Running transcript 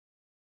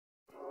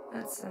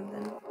That's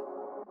something.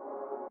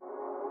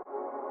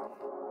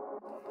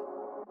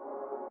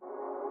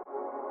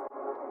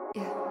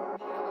 Yeah.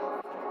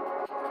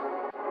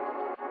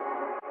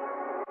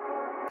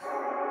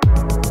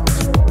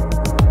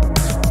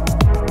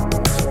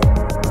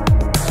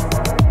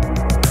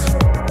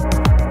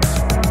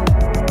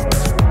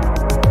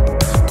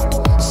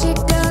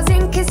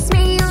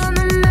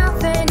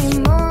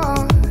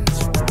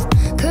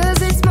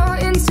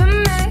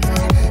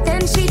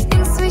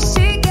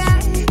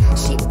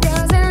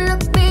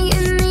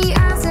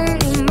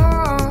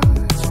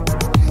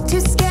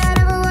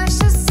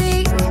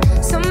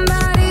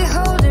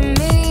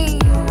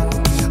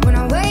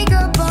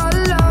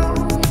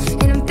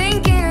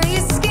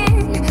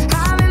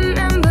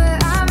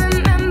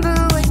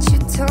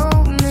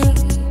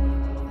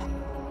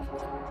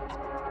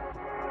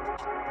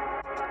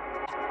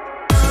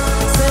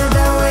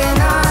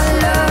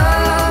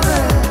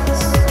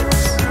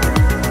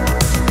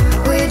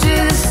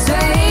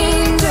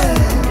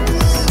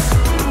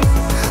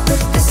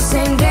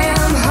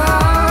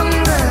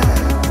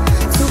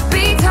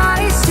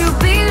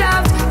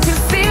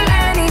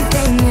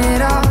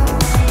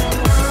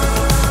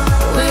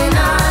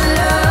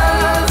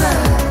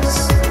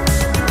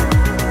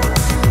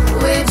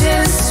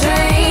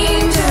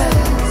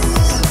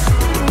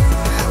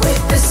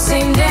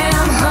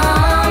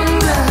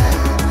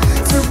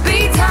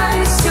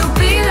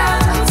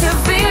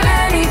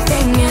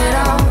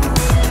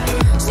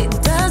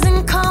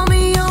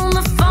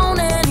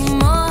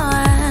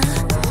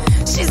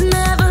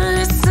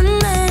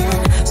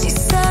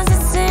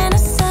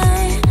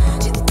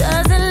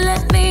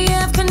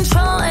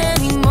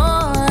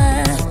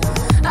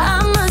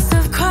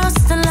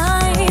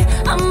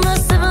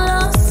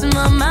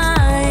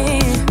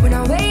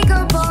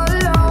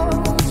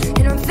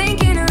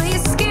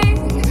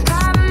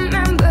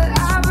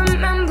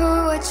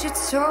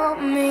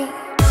 Told me,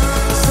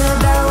 said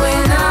that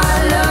we're not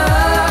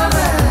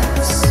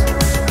lovers,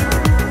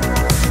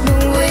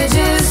 but we're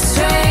just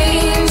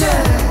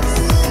strangers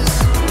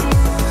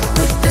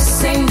with the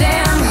same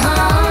damn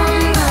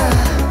hunger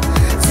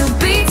to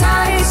be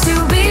touched, to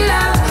be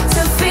loved,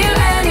 to feel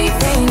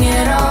anything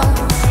at all.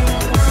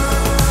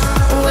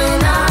 We're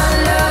not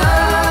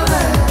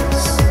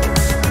lovers,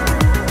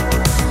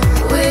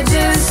 we're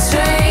just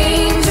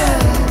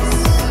strangers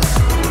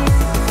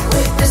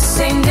with the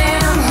same damn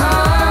hunger.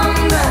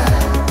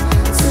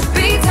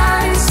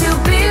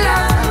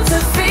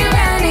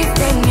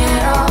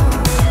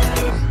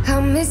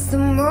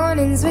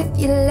 With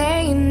you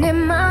laying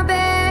in my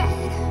bed,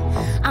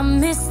 I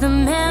miss the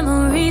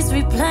memories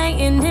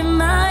replaying in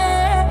my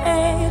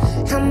head.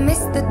 I miss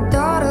the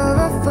thought of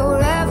a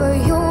forever,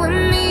 you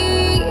and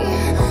me,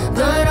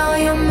 but all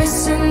you're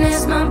missing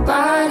is my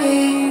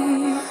body.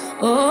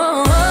 Oh.